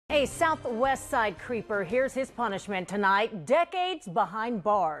A Southwest Side creeper, here's his punishment tonight: decades behind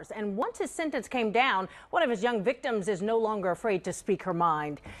bars. And once his sentence came down, one of his young victims is no longer afraid to speak her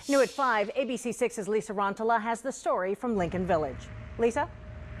mind. New at 5, ABC 6's Lisa Rantala has the story from Lincoln Village. Lisa?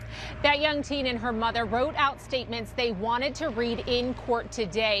 That young teen and her mother wrote out statements they wanted to read in court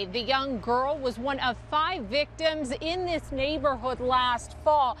today. The young girl was one of 5 victims in this neighborhood last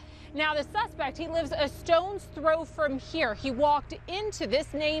fall. Now, the suspect, he lives a stone's throw from here. He walked into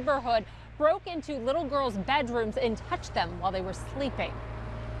this neighborhood, broke into little girls' bedrooms and touched them while they were sleeping.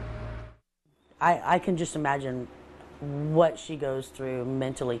 I can just imagine what she goes through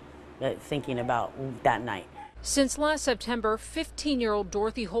mentally thinking about that night. Since last September, 15-year-old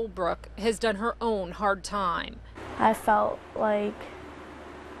Dorothy Holbrook has done her own hard time. I felt like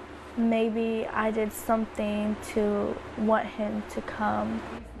maybe I did something to want him to come.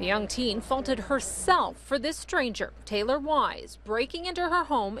 The young teen faulted herself for this stranger, Taylor Wise, breaking into her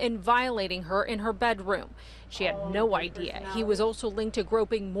home and violating her in her bedroom. She had no idea he was also linked to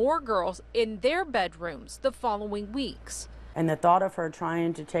groping more girls in their bedrooms the following weeks. And the thought of her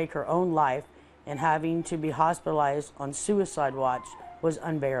trying to take her own life and having to be hospitalized on suicide watch was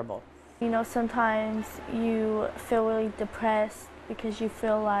unbearable. You know, sometimes you feel really depressed because you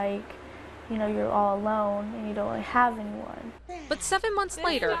feel like, you know, you're all alone and you don't really have anyone. But 7 months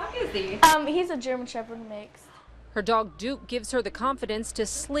later, He's a German Shepherd mix. her dog Duke gives her the confidence to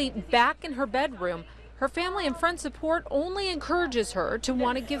sleep back in her bedroom. Her family and friend support only encourages her to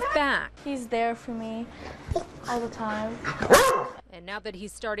want to give back. He's there for me all the time. And now that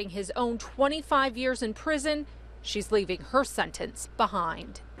he's starting his own 25 years in prison, she's leaving her sentence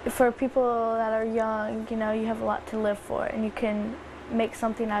behind. For people that are young, you know, you have a lot to live for and you can make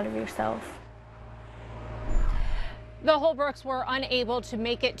something out of yourself. The Holbrooks were unable to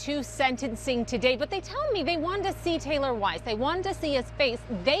make it to sentencing today, but they tell me they wanted to see Taylor Wise. They wanted to see his face.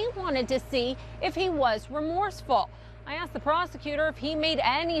 They wanted to see if he was remorseful. I asked the prosecutor if he made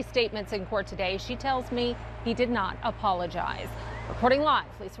any statements in court today. She tells me he did not apologize. Reporting live,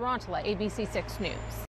 Lisa Rantala, ABC 6 News.